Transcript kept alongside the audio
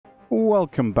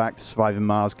Welcome back to Surviving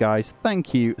Mars, guys.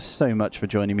 Thank you so much for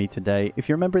joining me today. If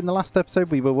you remember in the last episode,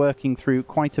 we were working through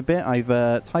quite a bit.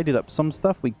 I've tidied up some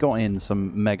stuff. We got in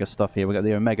some mega stuff here. We got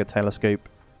the Omega telescope.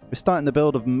 We're starting the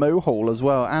build of Mohole as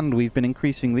well, and we've been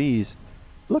increasing these.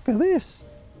 Look at this.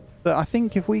 But I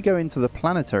think if we go into the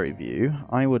planetary view,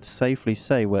 I would safely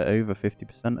say we're over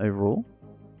 50% overall.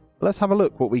 Let's have a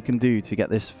look what we can do to get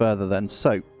this further then.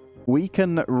 So, we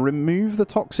can remove the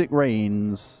toxic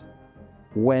rains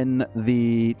when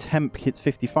the temp hits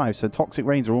 55, so toxic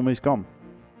rains are almost gone.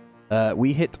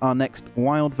 We hit our next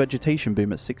wild vegetation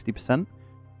boom at 60%,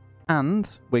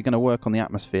 and we're going to work on the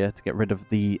atmosphere to get rid of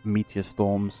the meteor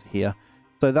storms here.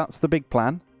 So that's the big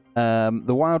plan.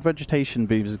 The wild vegetation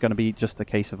booms is going to be just a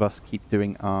case of us keep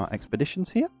doing our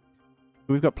expeditions here.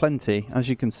 We've got plenty, as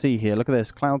you can see here. Look at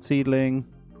this, cloud seedling.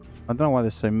 I don't know why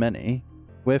there's so many.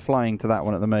 We're flying to that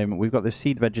one at the moment. We've got this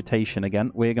seed vegetation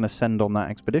again. We're going to send on that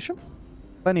expedition.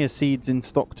 Plenty of seeds in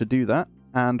stock to do that,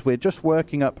 and we're just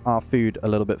working up our food a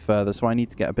little bit further, so I need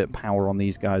to get a bit of power on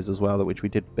these guys as well, which we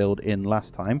did build in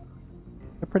last time.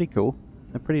 They're pretty cool.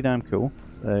 They're pretty damn cool.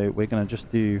 So we're going to just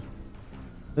do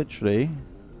literally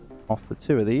off the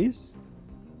two of these.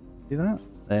 See that?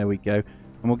 There we go.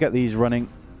 And we'll get these running,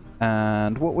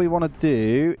 and what we want to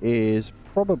do is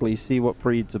probably see what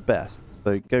breeds are best.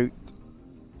 So goat,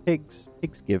 pigs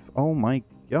give, oh my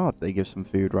god, they give some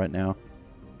food right now.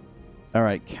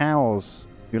 Alright, cows.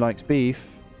 Who likes beef?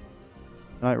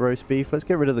 You like roast beef? Let's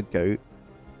get rid of the goat.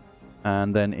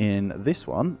 And then in this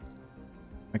one,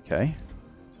 okay,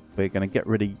 we're going to get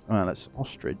rid of, well, that's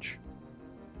ostrich.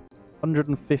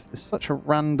 150, such a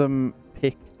random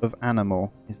pick of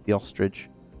animal is the ostrich.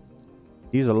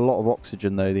 Use a lot of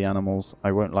oxygen though, the animals,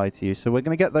 I won't lie to you. So we're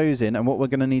going to get those in, and what we're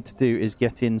going to need to do is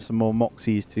get in some more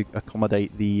moxies to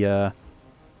accommodate the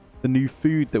new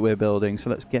food that we're building.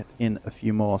 So let's get in a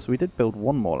few more. So we did build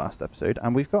one more last episode,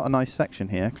 and we've got a nice section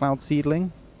here. Cloud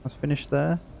seedling, let's finish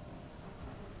there.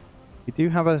 We do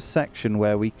have a section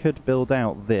where we could build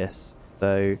out this.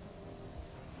 So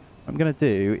what I'm going to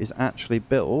do is actually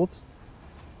build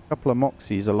a couple of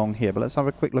moxies along here, but let's have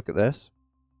a quick look at this.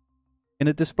 In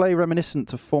a display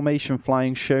reminiscent of formation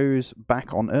flying shows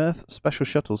back on Earth, special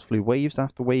shuttles flew waves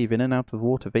after wave in and out of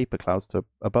water vapor clouds to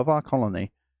above our colony.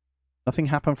 Nothing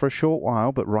happened for a short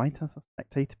while, but right as the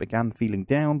spectator began feeling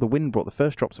down, the wind brought the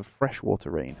first drops of freshwater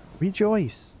rain.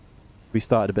 Rejoice! We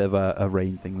started a bit of a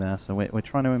rain thing there, so we're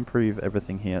trying to improve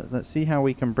everything here. Let's see how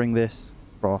we can bring this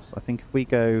across. I think if we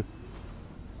go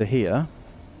to here,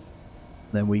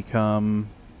 then we come...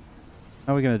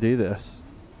 How are we going to do this?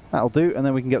 That'll do, and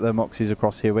then we can get the moxies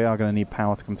across here. We are going to need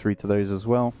power to come through to those as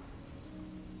well.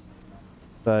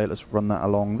 So let's run that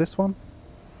along this one.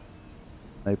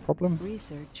 No problem.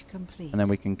 Research complete. And then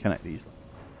we can connect these.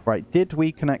 Right, did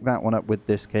we connect that one up with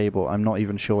this cable? I'm not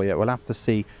even sure yet. We'll have to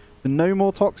see. No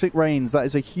more toxic rains. That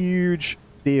is a huge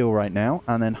deal right now.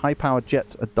 And then high-powered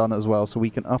jets are done as well, so we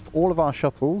can up all of our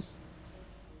shuttles.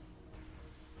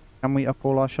 Can we up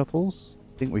all our shuttles?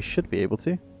 I think we should be able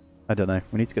to. I don't know.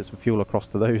 We need to get some fuel across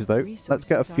to those, though. Let's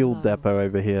get a fuel depot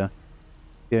over here.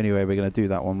 The only way we're going to do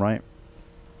that one, right?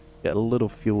 Get a little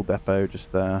fuel depot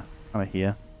just kind of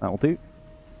here. That'll do.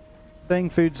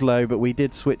 Staying food's low, but we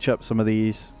did switch up some of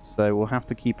these, so we'll have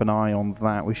to keep an eye on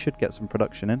that. We should get some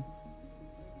production in.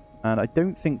 And I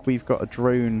don't think we've got a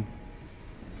drone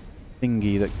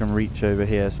thingy that can reach over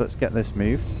here, so let's get this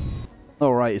moved.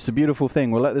 Alright, it's a beautiful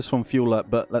thing. We'll let this one fuel up,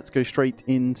 but let's go straight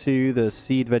into the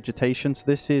seed vegetation. So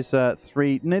this is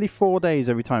nearly 4 days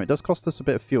every time. It does cost us a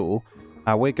bit of fuel.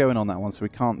 We're going on that one, so we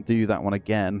can't do that one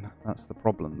again. That's the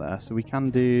problem there. So we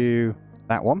can do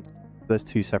that one. There's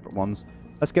two separate ones.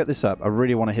 Let's get this up. I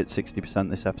really want to hit 60%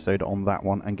 this episode on that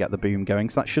one and get the boom going,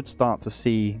 so that should start to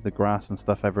see the grass and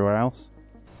stuff everywhere else.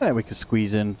 There, we could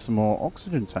squeeze in some more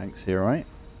oxygen tanks here, right?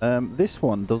 This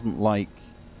one doesn't like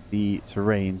the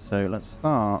terrain, so let's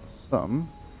start some.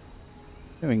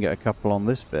 We can get a couple on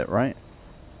this bit, right?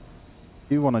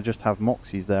 Do want to just have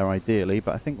moxies there ideally,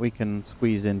 but I think we can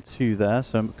squeeze in two there,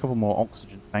 so a couple more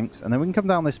oxygen tanks, and then we can come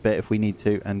down this bit if we need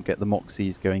to and get the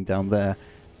moxies going down there.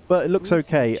 But it looks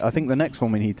okay. I think the next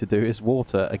one we need to do is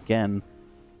water again.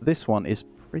 This one is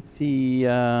pretty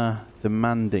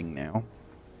demanding now.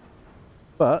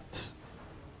 But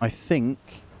I think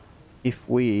if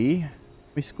we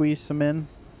squeeze some in.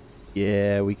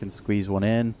 Yeah, we can squeeze one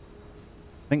in.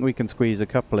 I think we can squeeze a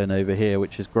couple in over here,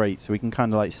 which is great. So we can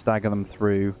kind of like stagger them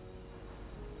through.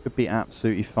 Could be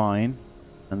absolutely fine.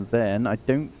 And then I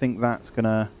don't think that's going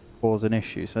to cause an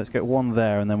issue. So let's get one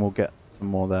there and then we'll get some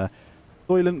more there.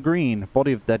 Soylent Green.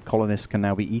 Body of dead colonists can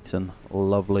now be eaten.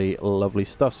 Lovely, lovely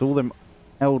stuff. So all them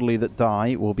elderly that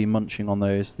die will be munching on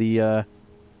those. The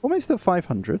Almost at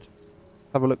 500.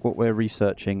 Have a look what we're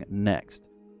researching next.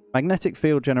 Magnetic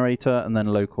field generator and then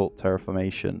local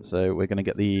terraformation. So we're going to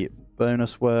get the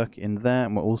bonus work in there,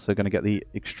 and we're also going to get the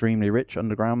extremely rich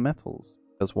underground metals.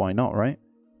 Because why not, right?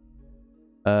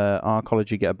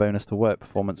 Arcology, get a bonus to work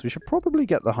performance. We should probably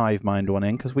get the hive mind one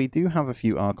in, because we do have a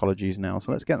few arcologies now.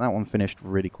 So let's get that one finished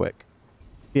really quick.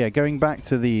 Yeah, going back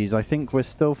to these, I think we're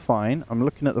still fine. I'm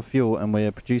looking at the fuel, and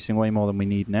we're producing way more than we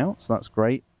need now, so that's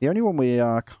great. The only one we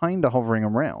are kind of hovering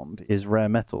around is rare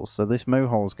metals, so this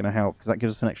mohole is going to help, because that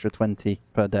gives us an extra 20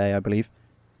 per day, I believe.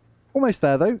 Almost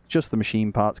there, though. Just the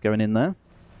machine parts going in there.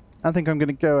 I think I'm going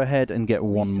to go ahead and get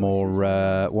one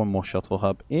more shuttle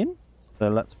hub in. So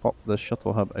let's pop the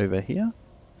shuttle hub over here.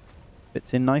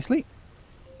 Fits in nicely.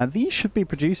 And these should be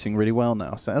producing really well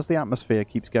now. So as the atmosphere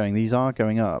keeps going, these are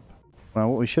going up. Well,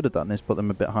 what we should have done is put them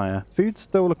a bit higher. Food's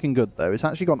still looking good, though. It's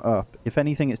actually gone up. If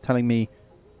anything, it's telling me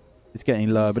it's getting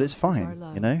lower, but it's fine,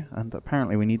 you know? And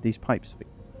apparently we need these pipes.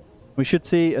 We should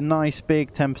see a nice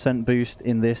big 10% boost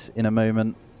in this in a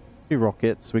moment. 2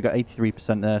 rockets. We got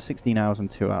 83% there, 16 hours and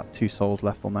 2 souls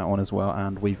left on that one as well.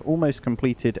 And we've almost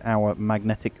completed our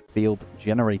magnetic field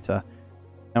generator.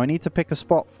 Now I need to pick a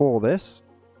spot for this.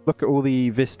 Look at all the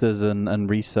vistas and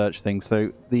research things.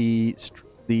 So the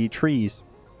trees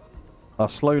are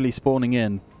slowly spawning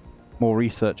in more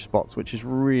research spots, which is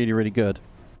really, really good.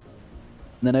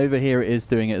 And then over here it is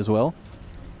doing it as well.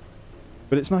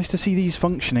 But it's nice to see these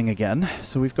functioning again.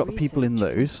 So we've got the people in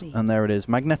those, and there it is.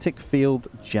 Magnetic field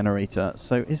generator.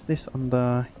 So is this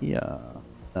under here?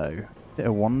 No. Is it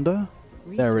a wonder?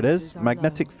 There it is.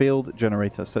 Magnetic field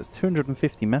generator. So it's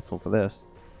 250 metal for this.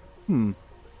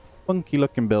 Funky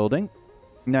looking building.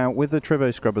 Now, with the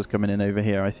Tribo Scrubbers coming in over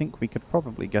here, I think we could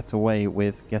probably get away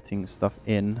with getting stuff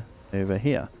in over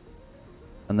here.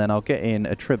 And then I'll get in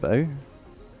a Tribo.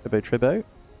 Tribo.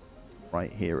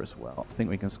 Right here as well. I think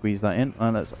we can squeeze that in.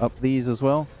 And let's up these as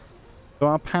well. So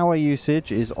our power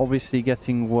usage is obviously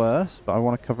getting worse, but I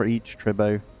want to cover each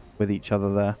Tribo with each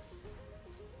other there.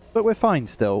 But we're fine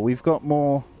still. We've got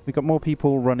more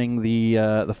people running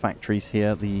the factories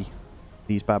here,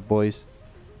 these bad boys.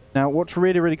 Now, what's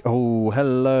really, really... Oh,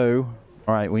 hello.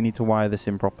 All right, we need to wire this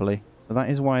in properly. So that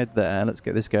is wired there. Let's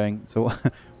get this going. So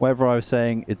whatever I was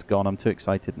saying, it's gone. I'm too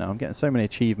excited now. I'm getting so many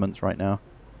achievements right now.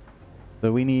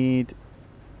 So we need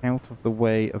out of the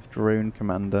way of drone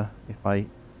commander. If I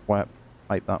wire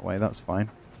pipe that way, that's fine.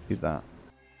 Do that.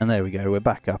 And there we go. We're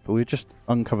back up. We've just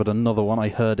uncovered another one. I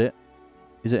heard it.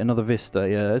 Is it another Vista?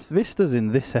 Yeah, it's Vistas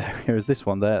in this area. Is this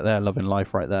one? They're loving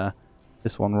life right there.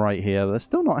 This one right here. They're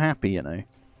still not happy, you know.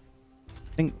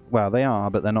 I think, well, they are,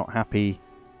 but they're not happy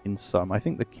in some. I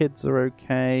think the kids are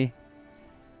okay.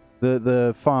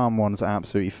 The farm one's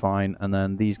absolutely fine. And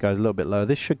then these guys a little bit lower.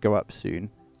 This should go up soon.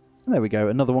 And there we go.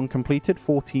 Another one completed.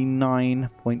 49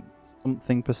 point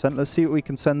something %. Let's see what we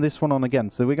can send this one on again.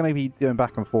 So we're going to be going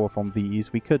back and forth on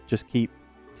these. We could just keep...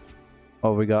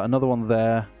 Oh, we got another one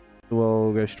there.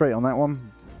 We'll go straight on that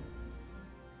one.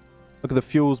 Look at the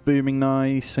fuels booming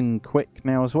nice and quick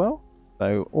now as well.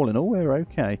 So all in all, we're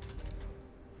okay.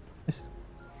 This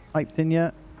piped in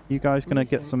yet? You guys going to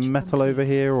get some metal over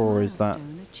here, or is that...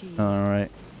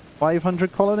 Alright.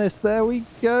 500 colonists. There we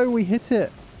go. We hit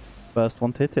it. First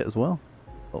one to hit it as well.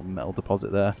 Little metal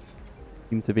deposit there.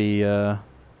 Seem to be a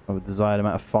desired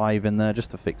amount of 5 in there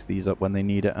just to fix these up when they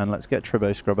need it. And let's get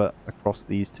Tribo Scrubber across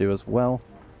these two as well.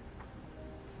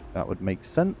 That would make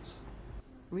sense.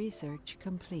 Research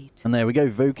complete. And there we go.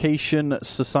 Vocation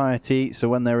Society. So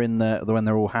when they're in there, when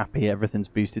they're all happy, everything's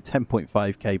boosted.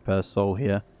 10.5k per soul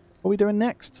here. What are we doing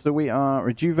next? So we are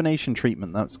rejuvenation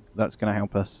treatment. That's going to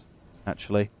help us,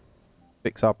 actually.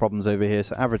 Fix our problems over here.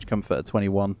 So average comfort at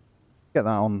 21. Get that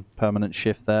on permanent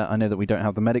shift there. I know that we don't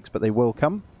have the medics, but they will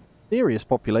come. Serious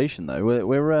population, though.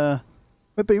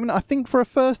 We're booming. I think for a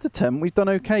first attempt, we've done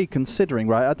okay considering,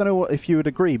 right? I don't know if you would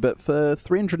agree, but for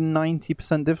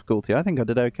 390% difficulty, I think I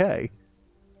did okay.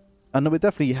 And we're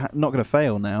definitely not going to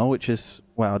fail now, which is...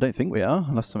 Well, I don't think we are,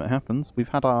 unless something happens. We've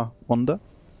had our wonder.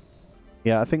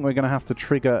 Yeah, I think we're going to have to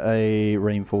trigger a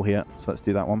rainfall here. So let's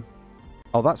do that one.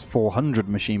 Oh, that's 400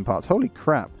 machine parts. Holy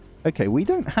crap. Okay, we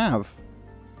don't have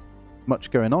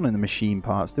much going on in the machine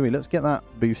parts, do we? Let's get that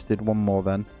boosted one more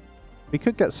then. We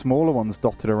could get smaller ones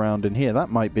dotted around in here. That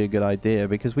might be a good idea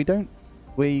because we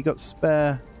got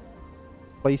spare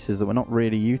places that we're not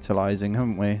really utilizing,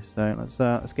 haven't we? So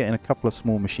let's get in a couple of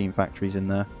small machine factories in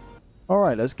there. All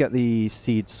right, let's get the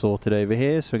seeds sorted over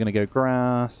here. So we're going to go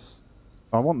grass.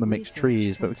 I want the mixed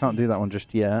trees, but we can't do that one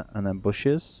just yet. And then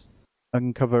bushes.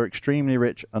 Uncover extremely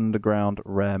rich underground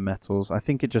rare metals. I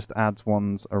think it just adds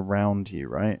ones around you,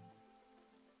 right?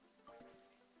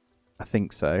 I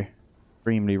think so.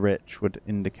 extremely rich would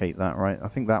indicate that, right? I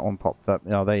think that one popped up.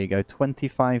 Oh, there you go.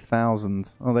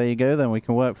 25,000. Oh, there you go. Then we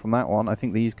can work from that one. I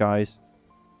think these guys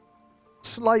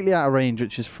slightly out of range,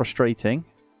 which is frustrating.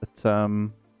 But I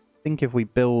think if we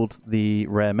build the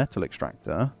rare metal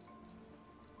extractor,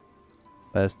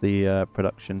 there's the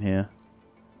production here.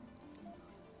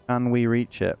 Can we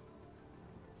reach it?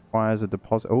 Requires a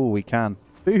deposit. Oh, we can.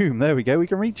 Boom. There we go. We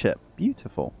can reach it.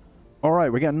 Beautiful. All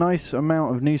right, we get a nice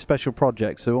amount of new special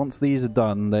projects. So once these are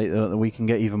done, we can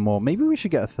get even more. Maybe we should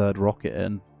get a third rocket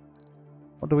in.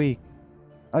 What do we...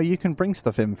 Oh, you can bring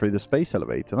stuff in through the space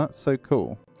elevator. That's so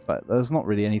cool. But there's not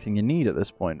really anything you need at this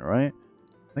point, right?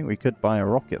 I think we could buy a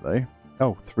rocket, though.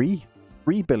 Oh, 3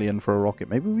 billion for a rocket.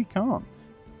 Maybe we can't.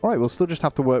 All right, we'll still just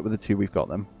have to work with the two we've got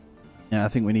then. Yeah, I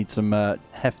think we need some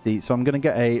hefty... So I'm going to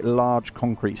get a large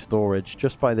concrete storage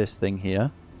just by this thing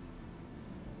here.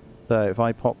 So if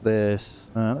I pop this,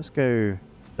 let's go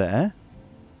there.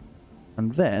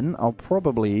 And then I'll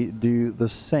probably do the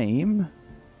same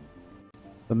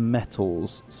for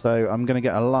metals. So I'm going to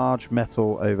get a large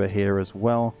metal over here as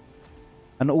well.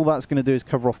 And all that's going to do is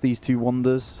cover off these two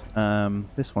wonders.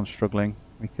 This one's struggling.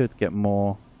 We could get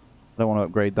more. I don't want to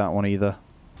upgrade that one either.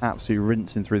 Absolutely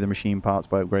rinsing through the machine parts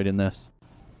by upgrading this.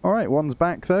 Alright, one's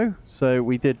back though. So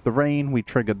we did the rain. We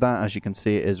triggered that. As you can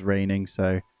see, it is raining.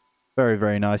 So... very,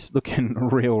 very nice. Looking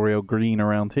real green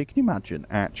around here. Can you imagine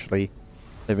actually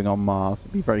living on Mars?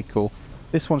 It'd be very cool.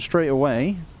 This one straight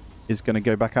away is going to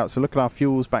go back out. So look at our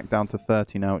fuels back down to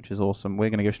 30 now, which is awesome. We're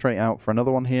going to go straight out for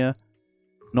another one here.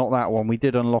 Not that one. We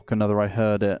did unlock another. I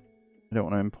heard it. We don't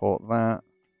want to import that.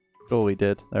 Sure we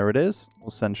did. There it is. We'll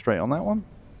send straight on that one.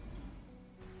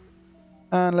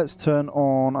 And let's turn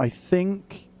on, I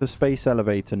think, the space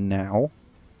elevator now.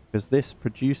 Because this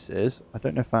produces... I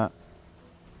don't know if that...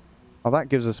 Oh, that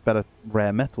gives us better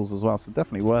rare metals as well, so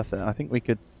definitely worth it. I think we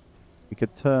could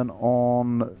turn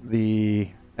on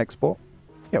the export.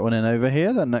 Get one in over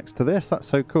here, then next to this. That's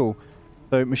so cool.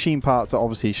 So machine parts are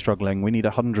obviously struggling. We need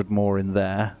 100 more in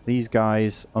there. These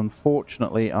guys,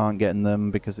 unfortunately, aren't getting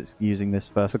them because it's using this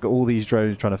first. Look at all these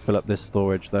drones trying to fill up this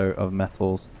storage, though, of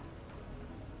metals.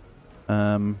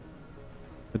 The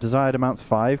desired amount's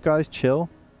 5, guys. Chill.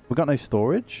 We've got no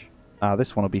storage.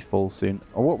 This one will be full soon.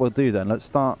 Or what we'll do then, let's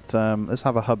start, let's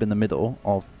have a hub in the middle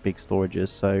of big storages.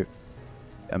 So,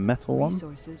 a metal one.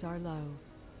 Resources are low.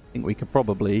 I think we could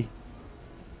probably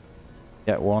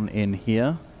get one in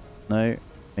here. No,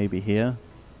 maybe here.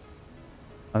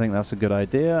 I think that's a good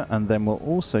idea. And then we'll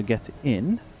also get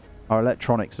in. Our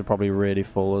electronics are probably really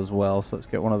full as well. So let's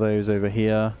get one of those over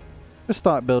here. Just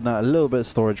start building out a little bit of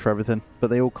storage for everything. But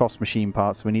they all cost machine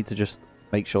parts, so we need to just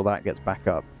make sure that gets back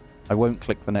up. I won't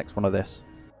click the next one of this.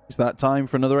 It's that time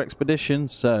for another expedition.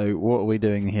 So what are we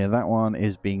doing here? That one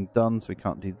is being done, so we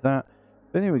can't do that.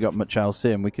 I don't think we got much else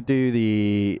in. We could do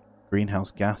the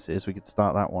greenhouse gases. We could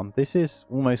start that one. This is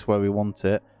almost where we want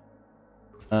it.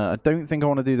 I don't think I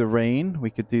want to do the rain. We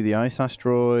could do the ice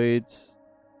asteroids.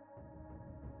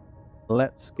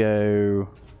 Let's go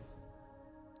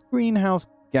greenhouse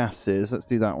gases. Let's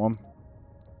do that one.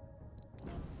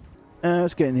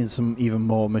 Let's get in some even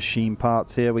more machine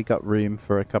parts here. We got room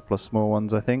for a couple of small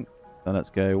ones, I think. So let's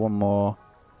go one more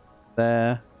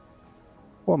there.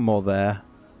 One more there.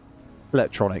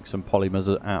 Electronics and polymers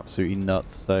are absolutely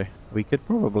nuts. So we could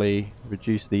probably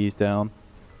reduce these down.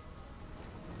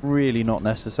 Really not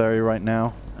necessary right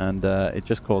now. And it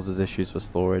just causes issues for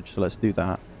storage. So let's do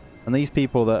that. And these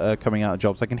people that are coming out of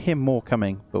jobs, I can hear more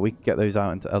coming. But we can get those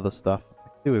out into other stuff. I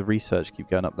can do with research, keep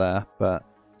going up there. But...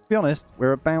 to be honest,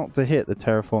 we're about to hit the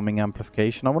terraforming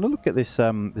amplification. I want to look at this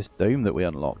this dome that we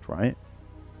unlocked, right?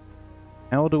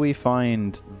 How do we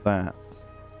find that?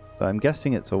 So I'm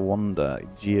guessing it's a wonder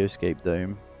geoscape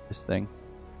dome. This thing.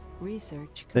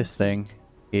 Research complete. This thing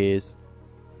is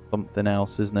something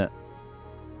else, isn't it?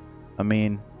 I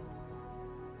mean,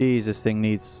 geez, this thing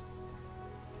needs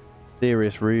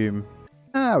serious room.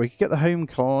 We could get the home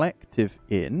collective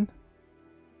in,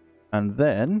 and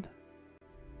then.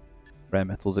 Rare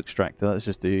metals extractor.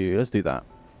 Let's do that.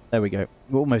 There we go.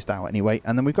 We're almost out anyway.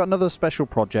 And then we've got another special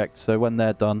project. So when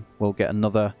they're done, we'll get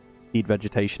another seed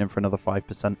vegetation in for another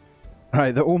 5%. All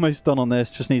right, they're almost done on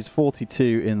this. Just needs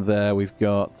 42 in there. We've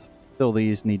got still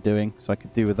these need doing. So I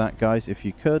could do with that, guys. If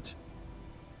you could,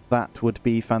 that would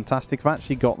be fantastic. I've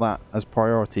actually got that as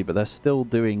priority, but they're still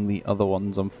doing the other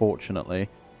ones, unfortunately.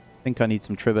 I think I need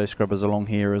some Trivo scrubbers along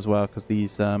here as well, because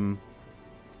these...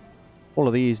 all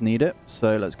of these need it,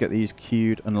 so let's get these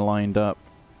queued and lined up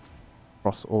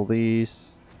across all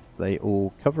these. They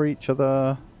all cover each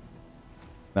other.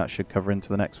 That should cover into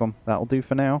the next one. That'll do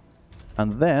for now.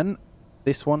 And then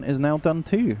this one is now done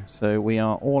too. So we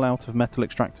are all out of metal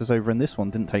extractors over in this one.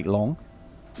 Didn't take long.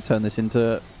 Turn this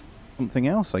into something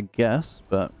else, I guess,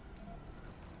 but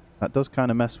that does kind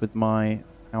of mess with my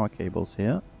power cables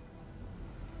here.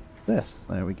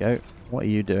 There we go. What are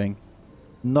you doing?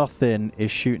 Nothing is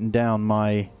shooting down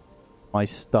my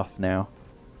stuff now.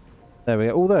 There we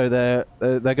go. Although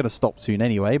they're going to stop soon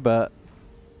anyway, but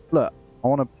look, I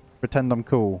want to pretend I'm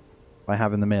cool by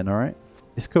having them in, alright?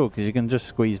 It's cool because you can just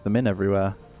squeeze them in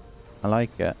everywhere. I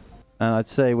like it. And I'd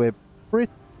say we're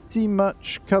pretty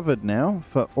much covered now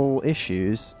for all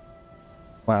issues.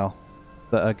 Well,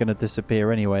 that are going to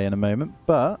disappear anyway in a moment,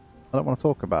 but I don't want to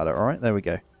talk about it, alright? There we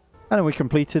go. And then we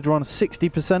completed. We're on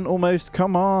 60% almost.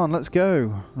 Come on, let's go.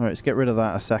 Alright, let's get rid of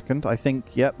that a second. I think,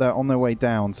 yep, they're on their way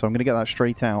down, so I'm going to get that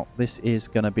straight out. This is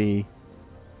going to be...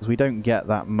 because we don't get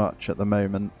that much at the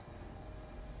moment.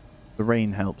 The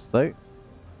rain helps, though.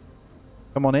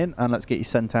 Come on in, and let's get you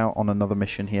sent out on another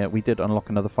mission here. We did unlock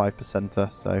another 5%er,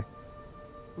 so...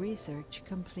 Research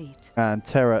complete. And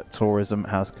Terra Tourism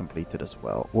has completed as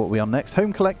well. What are we on next?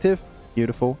 Home Collective.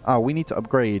 Beautiful. Ah, we need to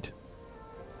upgrade.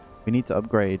 We need to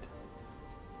upgrade.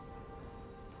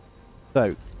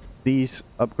 So, these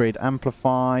upgrade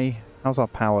amplify. How's our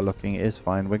power looking? It is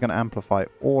fine. We're going to amplify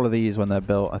all of these when they're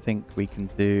built. I think we can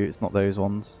do... it's not those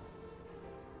ones.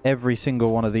 Every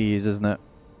single one of these, isn't it?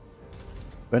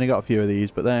 We've only got a few of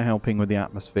these, but they're helping with the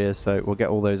atmosphere, so we'll get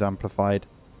all those amplified.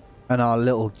 And our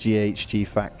little GHG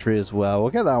factory as well.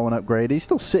 We'll get that one upgraded. He's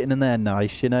still sitting in there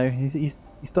nice, you know. He's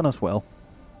done us well.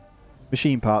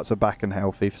 Machine parts are back and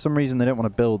healthy. For some reason, they don't want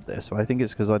to build this. So I think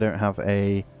it's because I don't have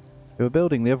a... we were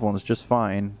building the other ones just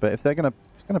fine. But if they're going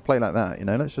to play like that, you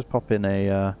know, let's just pop in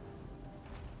a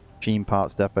machine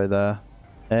parts depot there.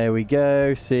 There we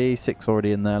go. See, 6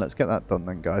 already in there. Let's get that done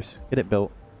then, guys. Get it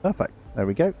built. Perfect. There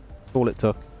we go. That's all it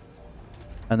took.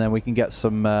 And then we can get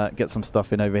some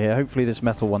stuff in over here. Hopefully this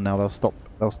metal one now,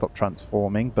 they'll stop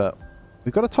transforming. But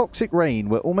we've got a toxic rain.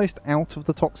 We're almost out of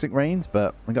the toxic rains,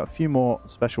 but we've got a few more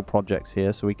special projects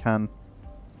here, so we can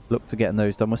look to getting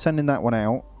those done. We're sending that one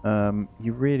out.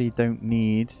 You really don't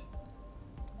need...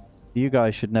 you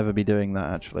guys should never be doing that,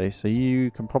 actually. So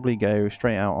you can probably go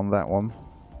straight out on that one.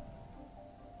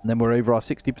 And then we're over our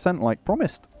 60% like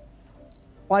promised.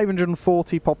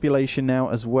 540 population now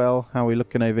as well. How are we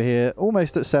looking over here?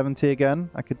 Almost at 70 again.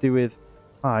 I could do with...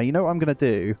 you know what I'm going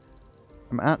to do?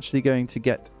 I'm actually going to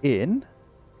get in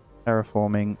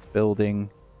terraforming building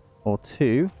or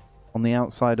 2 on the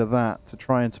outside of that to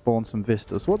try and spawn some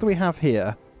vistas. What do we have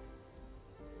here?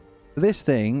 This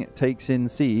thing takes in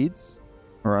seeds,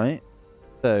 right?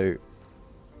 So,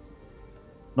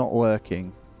 not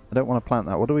working. I don't want to plant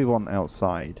that. What do we want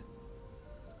outside?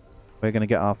 We're going to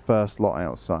get our first lot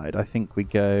outside. I think we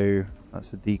go...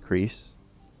 that's a decrease.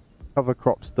 Cover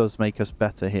crops does make us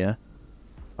better here.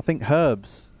 I think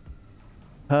herbs.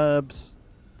 Herbs,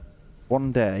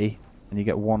 1 day, and you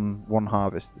get one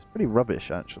harvest. It's pretty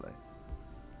rubbish, actually.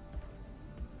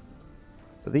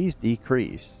 But these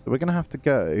decrease. So we're going to have to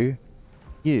go...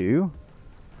 you,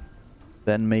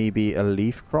 then maybe a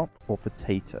leaf crop or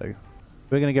potato.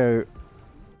 We're going to go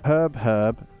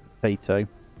herb, potato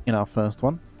in our first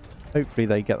one. Hopefully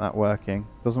they get that working.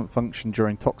 Doesn't function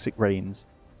during toxic rains.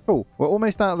 Cool. We're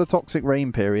almost out of the toxic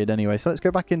rain period anyway. So let's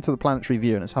go back into the planetary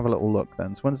view and let's have a little look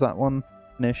then. So when's that one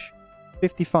finish?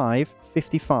 55,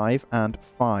 55, and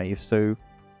 5. So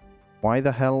why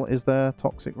the hell is there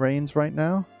toxic rains right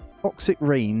now? Toxic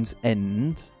rains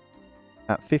end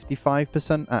at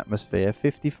 55% atmosphere,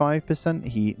 55%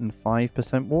 heat, and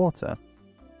 5% water.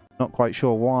 Not quite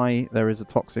sure why there is a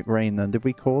toxic rain then. Did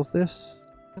we cause this?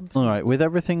 Alright, with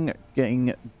everything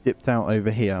getting dipped out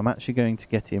over here, I'm actually going to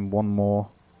get in one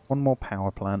more power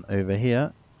plant over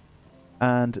here.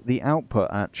 And the output,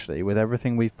 actually, with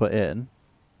everything we've put in...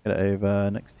 get it over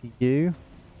next to you.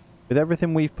 With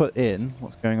everything we've put in...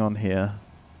 what's going on here?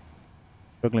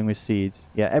 Struggling with seeds.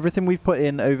 Yeah, everything we've put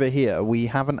in over here, we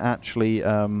haven't actually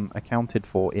accounted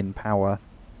for in power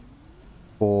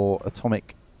for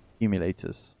atomic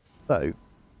accumulators. So,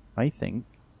 I think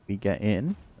we get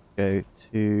in... go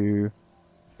to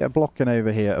get a block in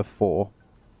over here of 4,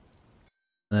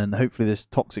 and then hopefully this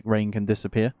toxic rain can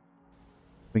disappear.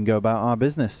 We can go about our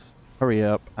business. Hurry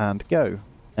up and go.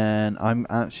 And I'm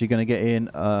actually going to get in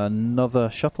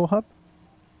another shuttle hub.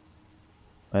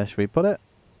 Where should we put it?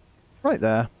 Right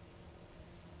there.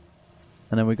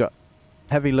 And then we've got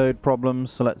heavy load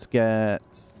problems, so let's get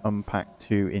unpack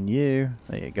 2 in you.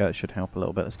 There you go, it should help a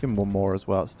little bit. Let's give him one more as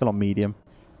well. It's still on medium.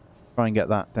 Try and get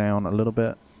that down a little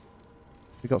bit.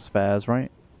 We got spares,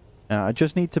 right? Now, I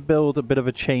just need to build a bit of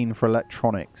a chain for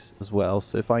electronics as well.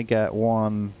 So if I get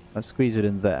one, let's squeeze it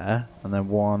in there, and then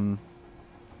one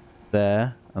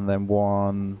there, and then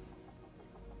one,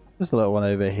 just a little one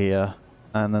over here,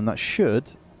 and then that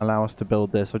should allow us to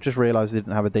build this. I just realized I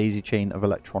didn't have a daisy chain of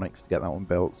electronics to get that one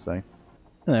built, so and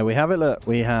there we have it. Look,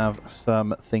 we have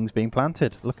some things being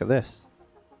planted. Look at this.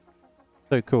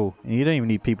 So cool. And you don't even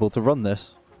need people to run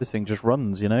this. This thing just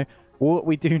runs, you know. What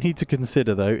we do need to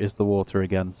consider, though, is the water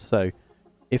again. So,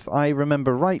 if I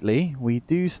remember rightly, we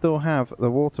do still have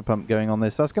the water pump going on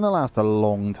this. That's going to last a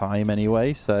long time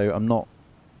anyway, so I'm not...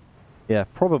 Yeah,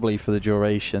 probably for the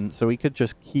duration. So we could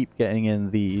just keep getting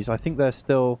in these. I think they're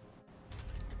still...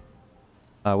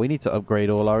 we need to upgrade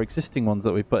all our existing ones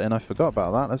that we put in. I forgot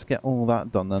about that. Let's get all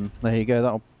that done then. There you go.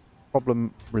 That'll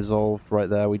problem resolved right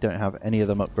there. We don't have any of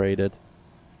them upgraded.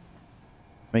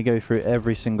 Let me go through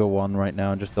every single one right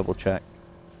now and just double check.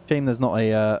 Shame there's not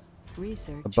a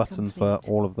button for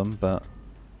all of them, but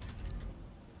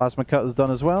plasma cutter's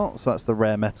done as well. So that's the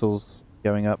rare metals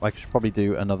going up. I should probably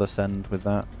do another send with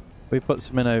that. We put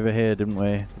some in over here, didn't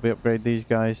we? Did we upgrade these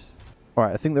guys?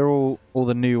 Alright, I think they're all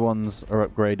the new ones are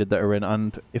upgraded that are in.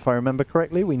 And if I remember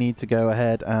correctly, we need to go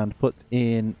ahead and put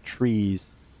in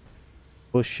trees,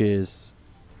 bushes,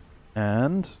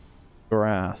 and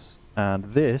grass. And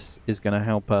this is going to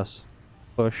help us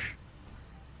push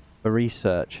the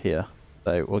research here.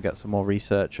 So we'll get some more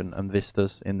research and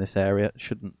vistas in this area. It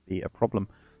shouldn't be a problem.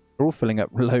 We're all filling up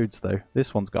loads though.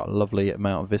 This one's got a lovely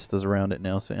amount of vistas around it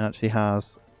now. So it actually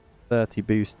has 30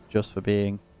 boost just for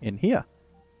being in here.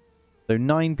 So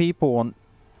 9 people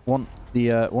want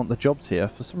the jobs here.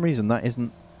 For some reason that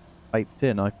isn't typed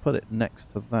in. I put it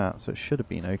next to that, so it should have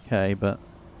been okay, but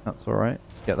that's alright.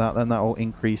 Let's get that then. That will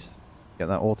increase. Get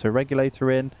that auto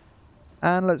regulator in,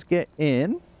 and let's get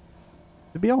in.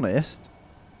 To be honest,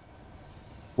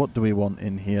 what do we want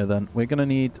in here then? We're gonna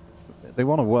need, they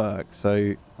want to work,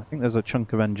 so I think there's a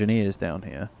chunk of engineers down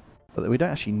here, but we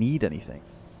don't actually need anything,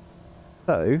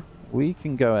 so we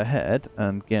can go ahead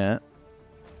and get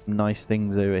some nice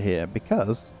things over here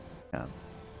because we can.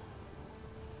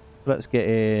 Let's get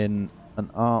in an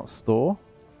art store,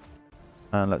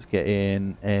 and let's get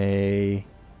in a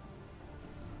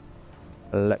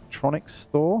electronics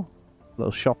store,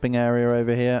 little shopping area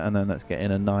over here, and then let's get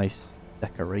in a nice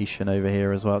decoration over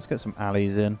here as well. Let's get some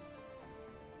alleys in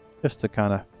just to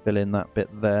kind of fill in that bit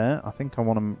there. I think I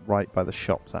want them right by the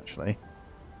shops actually.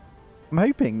 I'm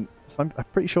hoping, so I'm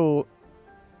pretty sure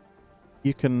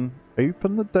you can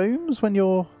open the domes when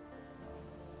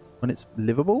it's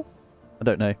livable. I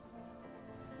don't know.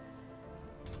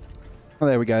 Oh,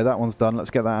 there we go, that one's done.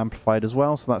 Let's get that amplified as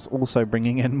well. So that's also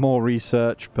bringing in more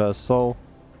research per soul.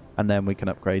 And then we can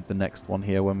upgrade the next one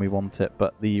here when we want it.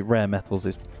 But the rare metals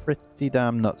is pretty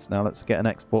damn nuts now. Let's get an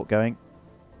export going.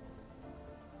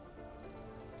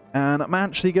 And I'm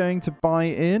actually going to buy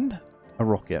in a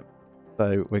rocket.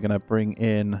 So we're going to bring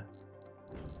in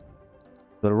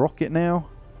the rocket now.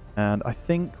 And I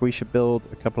think we should build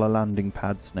a couple of landing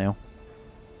pads now.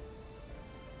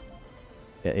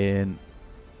 Get in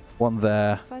one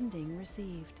there. Funding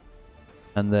received.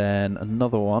 And then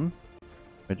another one.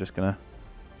 We're just gonna,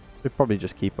 we'll probably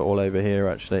just keep it all over here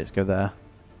actually. Let's go there.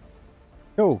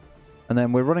 Cool. And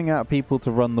then we're running out of people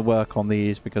to run the work on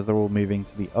these because they're all moving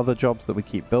to the other jobs that we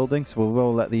keep building. So we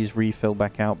will let these refill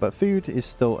back out. But food is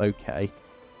still okay.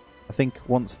 I think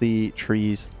once the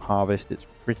trees harvest, it's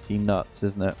pretty nuts,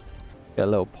 isn't it? Get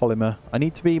a little polymer. I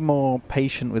need to be more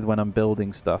patient with when I'm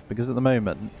building stuff because at the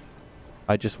moment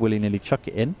I just willy-nilly chuck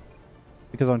it in.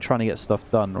 Because I'm trying to get stuff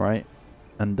done, right?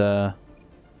 And,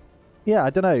 yeah, I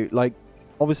don't know. Like,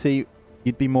 obviously,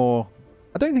 you'd be more...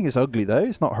 I don't think it's ugly, though.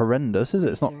 It's not horrendous, is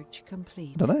it? It's not...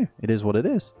 Complete. I don't know. It is what it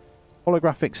is.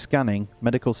 Holographic scanning.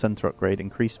 Medical center upgrade.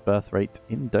 Increased birth rate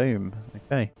in dome.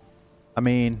 Okay. I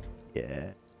mean,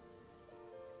 yeah.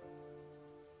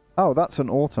 Oh, that's an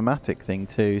automatic thing,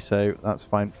 too. So, that's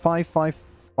fine.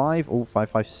 555 or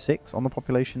 556 on the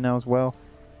population now as well.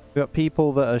 We've got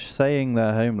people that are saying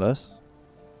they're homeless.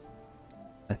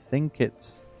 I think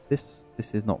it's this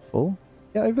is not full.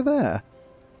 Get over there.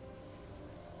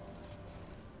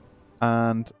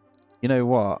 And you know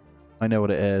what? I know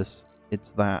what it is.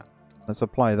 It's that. Let's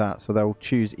apply that so they'll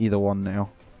choose either one now.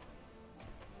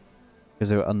 Because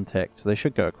they were unticked. So they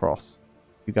should go across.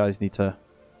 You guys need to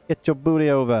get your booty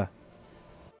over.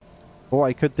 What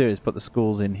I could do is put the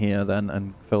schools in here then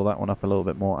and fill that one up a little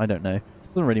bit more. I don't know.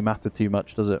 Doesn't really matter too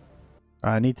much, does it?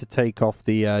 I need to take off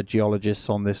the geologists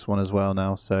on this one as well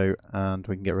now, so and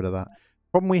we can get rid of that.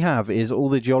 Problem we have is all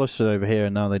the geologists are over here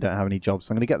and now they don't have any jobs.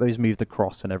 So I'm going to get those moved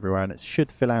across and everywhere, and it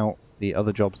should fill out the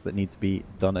other jobs that need to be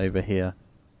done over here.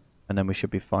 And then we should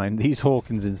be fine. These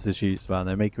Hawkins Institutes, man,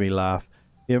 they're making me laugh.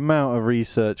 The amount of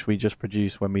research we just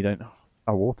produce when we don't...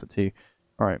 Oh, water too.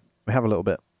 Alright, we have a little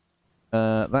bit.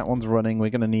 That one's running. We're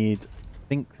going to need... I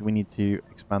think we need to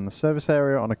expand the service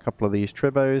area on a couple of these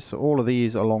tribos. So all of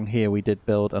these along here we did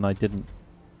build and I didn't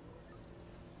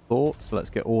thought. So let's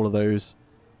get all of those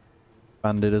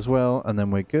expanded as well. And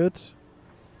then we're good.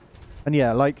 And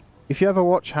yeah, like, if you ever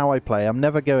watch how I play, I'm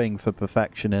never going for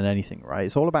perfection in anything, right?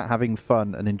 It's all about having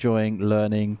fun and enjoying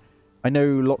learning. I know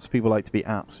lots of people like to be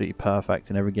absolutely perfect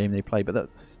in every game they play, but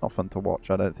that's not fun to watch,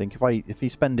 I don't think. If you're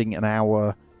spending an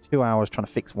hour, 2 hours trying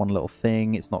to fix one little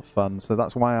thing, it's not fun. So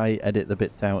that's why I edit the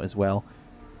bits out as well.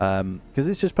 Because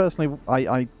it's just personally,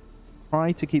 I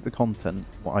try to keep the content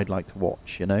what I'd like to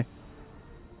watch, you know?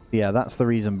 Yeah, that's the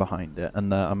reason behind it.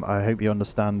 And I hope you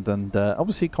understand. And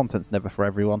obviously content's never for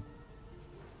everyone.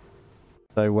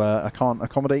 So I can't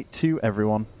accommodate to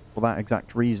everyone for that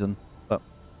exact reason. But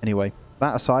anyway,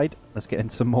 that aside, let's get in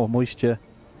some more moisture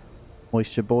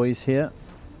boys here.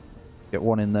 Get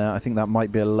one in there. I think that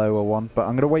might be a lower one, but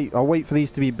I'm gonna wait. I'll wait for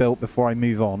these to be built before I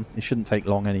move on. It shouldn't take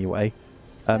long anyway,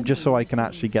 just so I can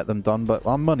actually get them done. But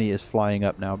our money is flying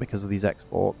up now because of these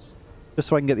exports. Just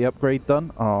so I can get the upgrade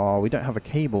done. Oh, we don't have a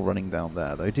cable running down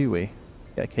there though, do we?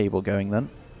 Get a cable going then.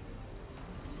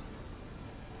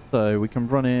 So we can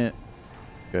run it.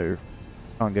 Go.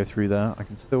 Can't go through there. I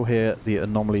can still hear the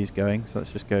anomalies going. So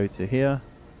let's just go to here,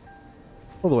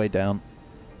 all the way down.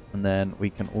 And then we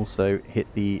can also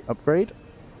hit the upgrade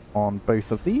on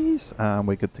both of these, and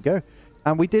we're good to go.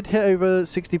 And we did hit over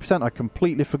 60%. I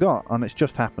completely forgot, and it's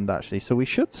just happened actually. So we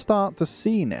should start to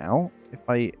see now, if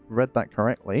I read that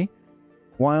correctly,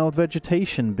 wild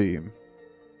vegetation boom.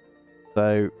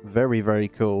 So very, very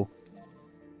cool.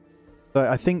 So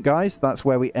I think, guys, that's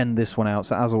where we end this one out.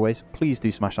 So as always, please do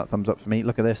smash that thumbs up for me.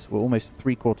 Look at this. We're almost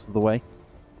 3/4 of the way.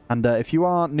 And if you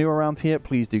are new around here,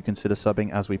 please do consider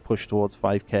subbing as we push towards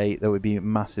 5k. That would be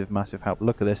massive, massive help.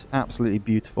 Look at this. Absolutely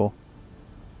beautiful.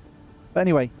 But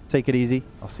anyway, take it easy.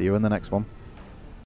 I'll see you in the next one.